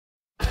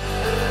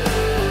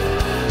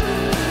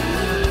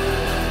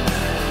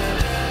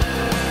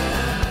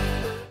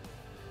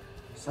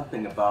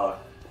something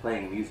about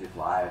playing music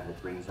live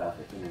that brings out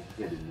the inner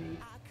kid in me.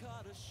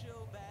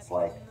 It's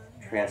like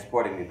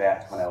transporting me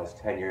back to when I was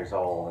 10 years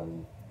old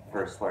and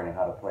first learning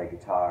how to play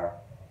guitar.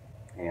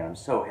 And I'm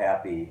so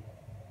happy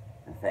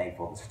and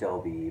thankful to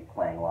still be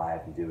playing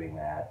live and doing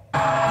that.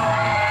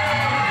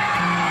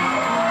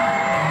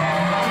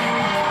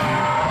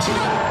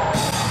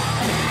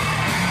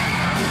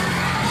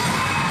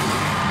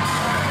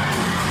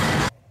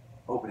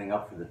 Opening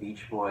up for the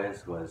Beach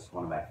Boys was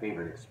one of my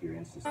favorite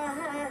experiences.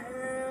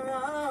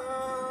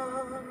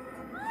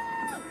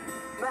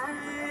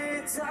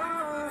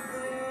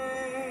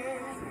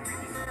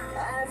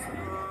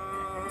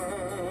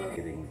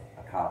 Getting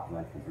a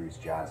compliment from Bruce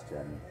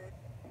Johnston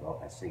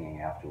about my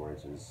singing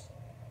afterwards was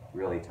a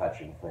really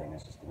touching thing.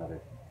 It's just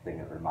another thing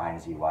that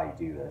reminds you why you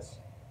do this.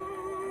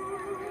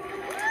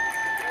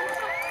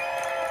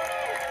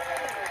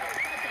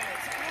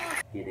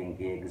 Getting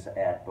gigs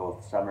at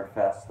both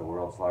Summerfest, the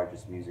world's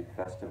largest music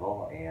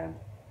festival, and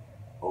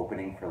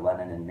opening for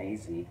Lennon and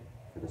Maisie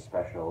for the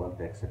Special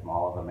Olympics at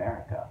Mall of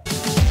America.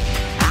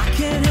 I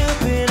can't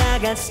help it, I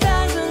got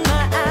stars in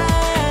my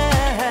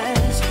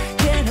eyes.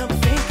 Can't help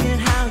thinking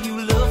how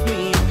you love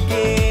me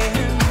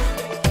again.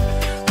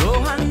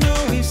 Oh, I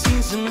know we've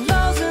seen some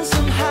lows and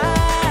some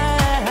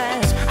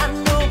highs. I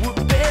know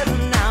we're better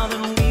now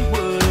than we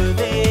were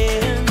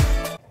then.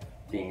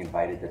 Being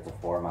invited to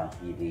perform on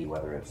TV,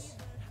 whether it's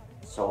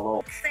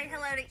solo. Say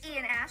hello to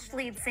Ian Ash,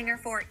 lead singer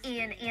for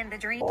Ian and the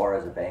Dream. Or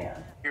as a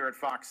band. Here at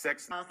Fox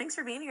 6. Well, thanks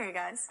for being here, you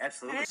guys.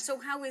 Absolutely. So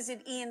how is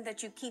it, Ian,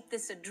 that you keep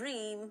this a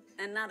dream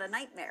and not a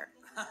nightmare?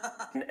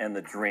 And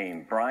the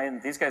Dream. Brian,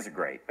 these guys are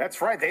great.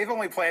 That's right. They've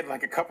only played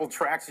like a couple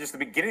tracks, just the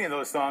beginning of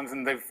those songs,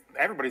 and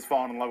everybody's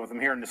fallen in love with them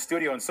here in the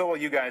studio, and so will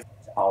you guys.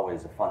 It's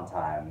always a fun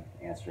time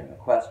answering the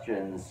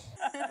questions.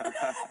 I love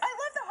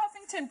the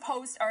Huffington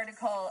Post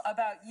article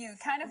about you,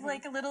 kind of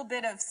like a little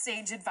bit of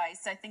sage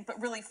advice, I think, but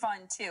really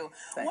fun too.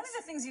 Thanks. One of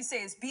the things you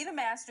say is be the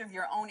master of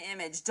your own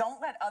image.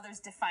 Don't let others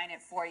define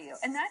it for you.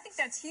 And I think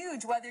that's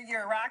huge, whether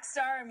you're a rock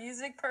star, a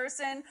music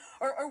person,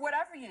 or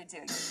whatever you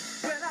do.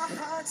 When our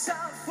hearts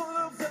are full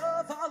of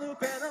love, all the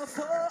better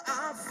for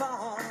our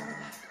fall.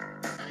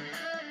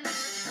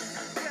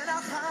 When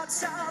our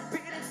hearts are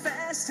beating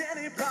fast,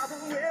 any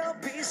problem will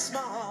be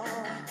small.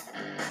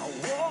 I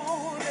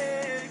won't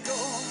let go.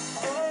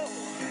 Oh,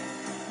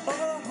 oh,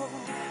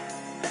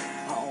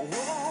 I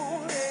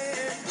won't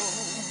let go.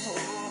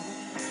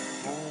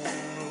 Oh,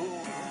 no,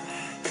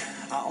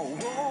 I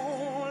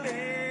won't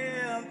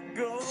let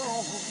go.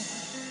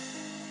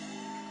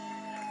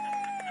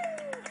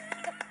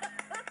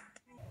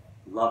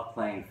 Love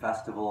playing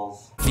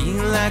festivals.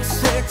 Feel like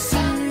sex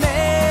and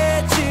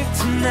magic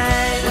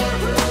tonight,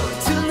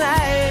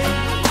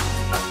 tonight.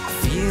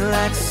 Feel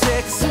like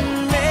sex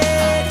and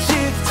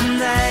magic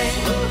tonight,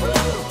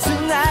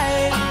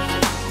 tonight.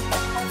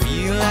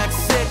 Feel like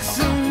sex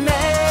and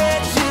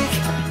magic.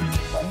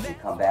 Like, you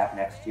come back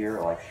next year,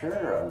 like,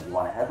 sure, you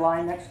want a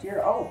headline next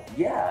year? Oh,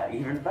 yeah,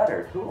 even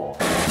better, cool.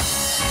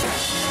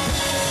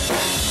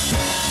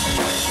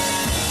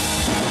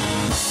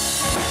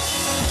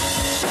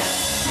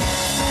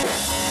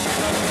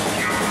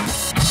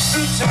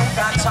 We don't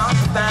got to talk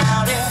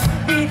about it,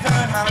 we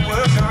learn how to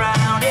work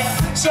around it.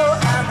 So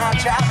I'm not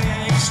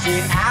driving you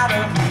straight out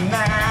of my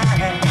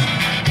mind.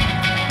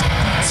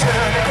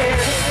 Turn the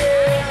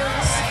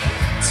evidence,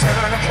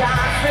 turn the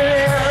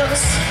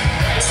confidence,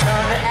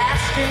 turn the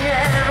asking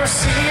and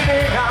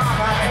receiving all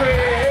my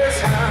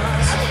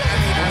presents.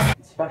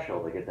 It's special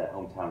to get that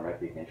hometown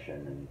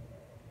recognition and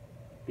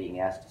being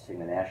asked to sing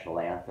the national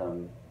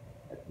anthem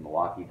at the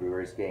Milwaukee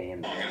Brewers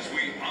game. As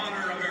we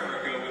honor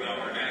America with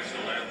our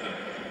national anthem,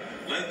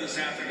 led this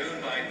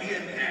afternoon by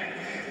Ian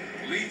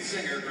Ash, lead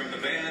singer from the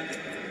band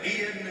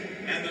Ian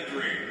and the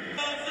Dream.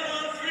 Of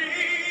the free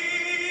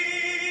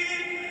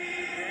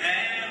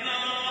and the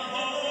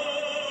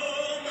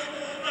home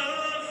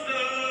of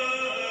the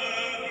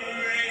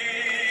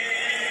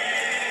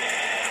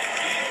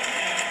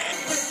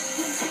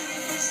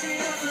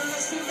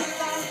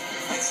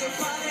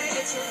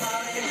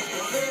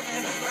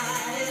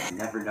You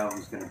never know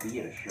who's going to be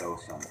at a show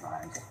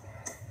sometimes.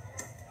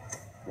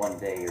 One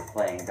day you're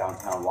playing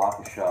downtown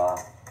Waukesha,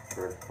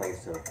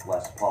 birthplace of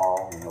Les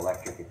Paul and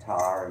electric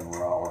guitar, and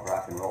where all of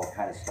rock and roll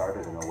kind of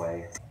started in a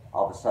way.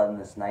 All of a sudden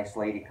this nice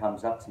lady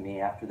comes up to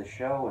me after the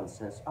show and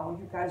says, "Oh,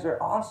 you guys are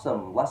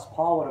awesome. Les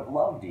Paul would have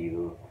loved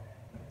you."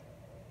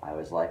 I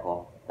was like,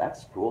 "Well,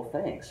 that's cool,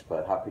 thanks,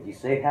 but how could you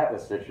say that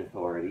with such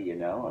authority, you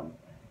know?" And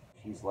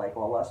she's like,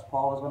 "Well, Les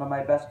Paul was one of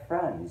my best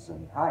friends,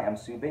 and hi, I'm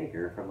Sue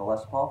Baker from the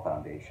Les Paul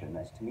Foundation.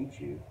 Nice to meet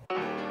you."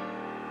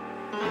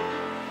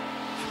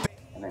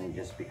 And then you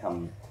just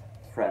become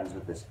friends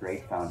with this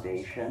great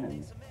foundation,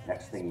 and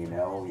next thing you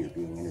know, you're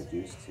being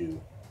introduced to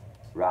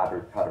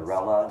Robert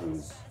Cottarella,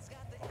 who's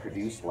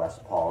produced Les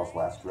Paul's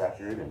last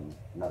record, and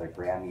another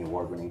Grammy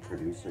award-winning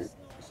producer.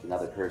 Just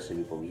another person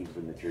who believes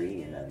in the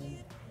dream and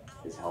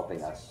is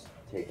helping us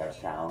take our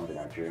sound and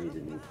our journey to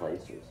new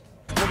places.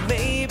 Well,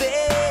 maybe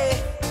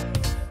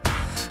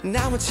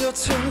now it's your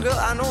turn, girl.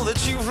 I know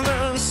that you've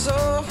learned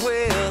so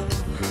well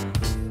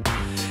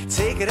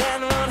Take it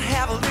and run,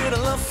 have a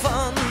little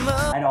fun.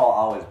 I know I'll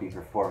always be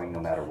performing no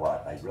matter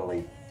what. I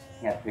really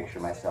can't picture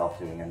myself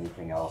doing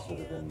anything else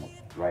other than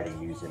writing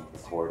music,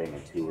 recording,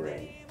 and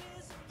touring.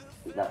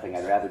 There's nothing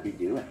I'd rather be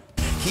doing.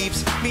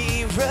 Keeps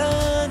me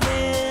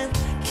running.